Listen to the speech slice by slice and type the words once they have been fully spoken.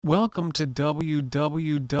Welcome to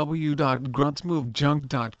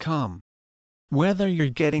www.gruntsmovejunk.com. Whether you're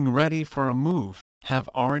getting ready for a move, have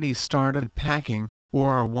already started packing, or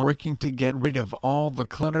are working to get rid of all the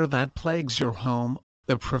clutter that plagues your home,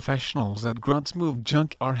 the professionals at Grunts Move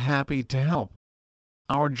Junk are happy to help.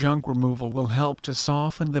 Our junk removal will help to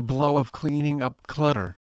soften the blow of cleaning up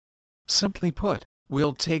clutter. Simply put,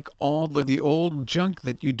 we'll take all the old junk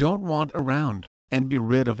that you don't want around, and be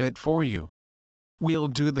rid of it for you. We'll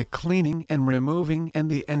do the cleaning and removing, and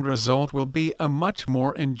the end result will be a much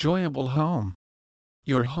more enjoyable home.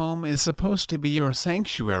 Your home is supposed to be your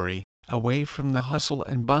sanctuary, away from the hustle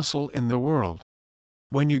and bustle in the world.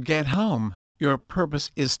 When you get home, your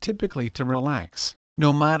purpose is typically to relax,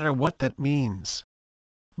 no matter what that means.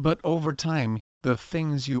 But over time, the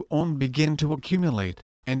things you own begin to accumulate,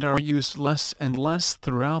 and are used less and less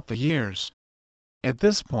throughout the years. At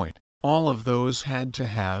this point, all of those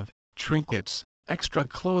had-to-have trinkets, extra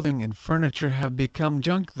clothing and furniture have become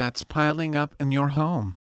junk that's piling up in your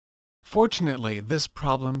home. Fortunately, this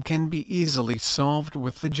problem can be easily solved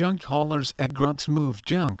with the junk haulers at Grunts Move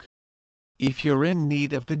Junk. If you're in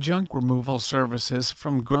need of the junk removal services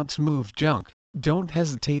from Grunts Move Junk, don't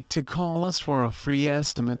hesitate to call us for a free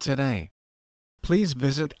estimate today. Please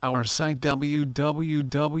visit our site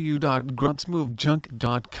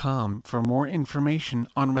www.gruntsmovejunk.com for more information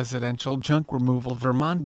on residential junk removal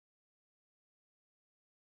Vermont.